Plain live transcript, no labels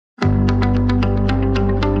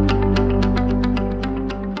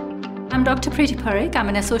Dr. Priti Parikh. I'm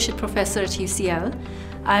an associate professor at UCL.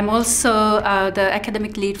 I'm also the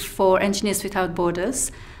academic lead for Engineers Without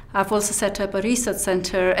Borders. I've also set up a research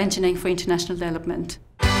center, Engineering for International Development.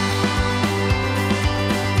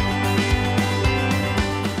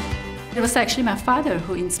 It was actually my father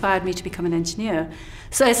who inspired me to become an engineer.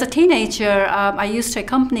 So as a teenager, I used to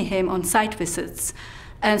accompany him on site visits,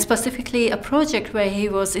 and specifically a project where he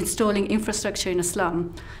was installing infrastructure in a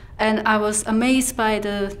slum. And I was amazed by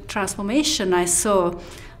the transformation I saw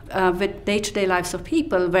with day-to-day lives of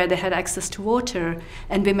people, where they had access to water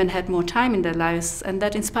and women had more time in their lives, and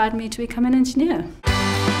that inspired me to become an engineer.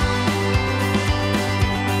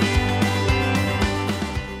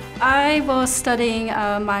 I was studying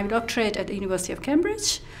my doctorate at the University of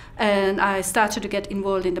Cambridge, and I started to get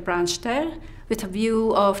involved in the branch there with a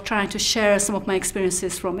view of trying to share some of my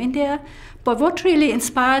experiences from India. But what really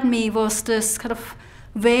inspired me was this kind of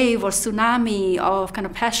wave or tsunami of kind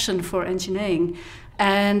of passion for engineering.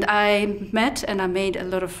 And I met and I made a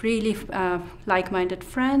lot of really like-minded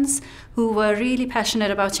friends who were really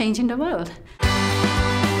passionate about changing the world.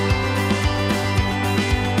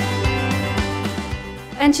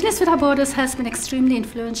 Engineers Without Borders has been extremely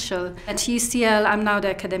influential. At UCL, I'm now the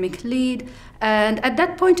academic lead, and at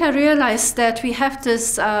that point I realized that we have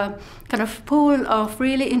this kind of pool of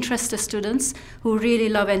really interested students who really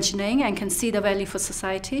love engineering and can see the value for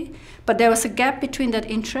society, but there was a gap between that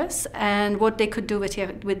interest and what they could do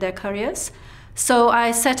with their careers. So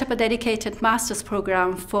I set up a dedicated master's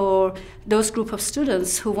program for those group of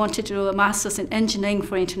students who wanted to do a master's in engineering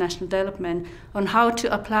for international development on how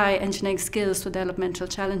to apply engineering skills to developmental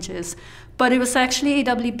challenges. But it was actually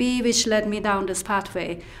EWB which led me down this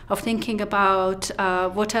pathway of thinking about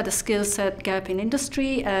what are the skill set gap in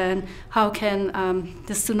industry and how can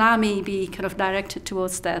the tsunami be kind of directed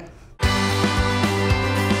towards that.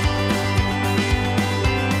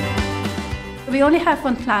 We only have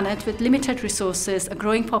one planet with limited resources, a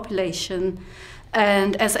growing population,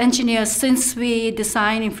 and as engineers, since we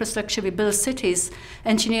design infrastructure, we build cities,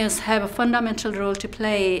 engineers have a fundamental role to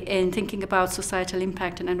play in thinking about societal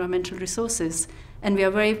impact and environmental resources, and we are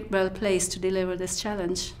very well placed to deliver this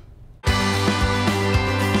challenge.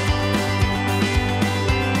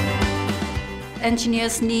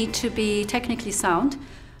 Engineers need to be technically sound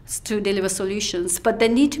to deliver solutions, but they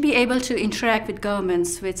need to be able to interact with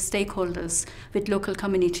governments, with stakeholders, with local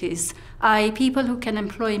communities, i.e. people who can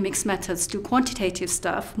employ mixed methods, do quantitative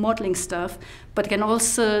stuff, modeling stuff, but can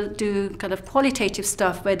also do kind of qualitative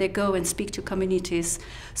stuff where they go and speak to communities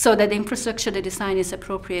so that the infrastructure they design is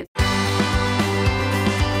appropriate.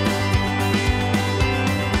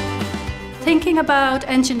 Thinking about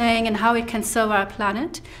engineering and how it can serve our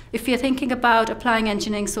planet, if you're thinking about applying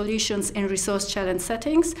engineering solutions in resource challenge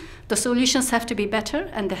settings, the solutions have to be better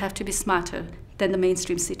and they have to be smarter than the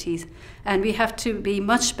mainstream cities. And we have to be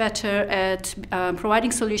much better at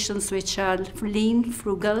providing solutions which are lean,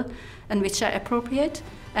 frugal, and which are appropriate,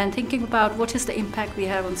 and thinking about what is the impact we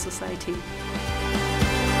have on society.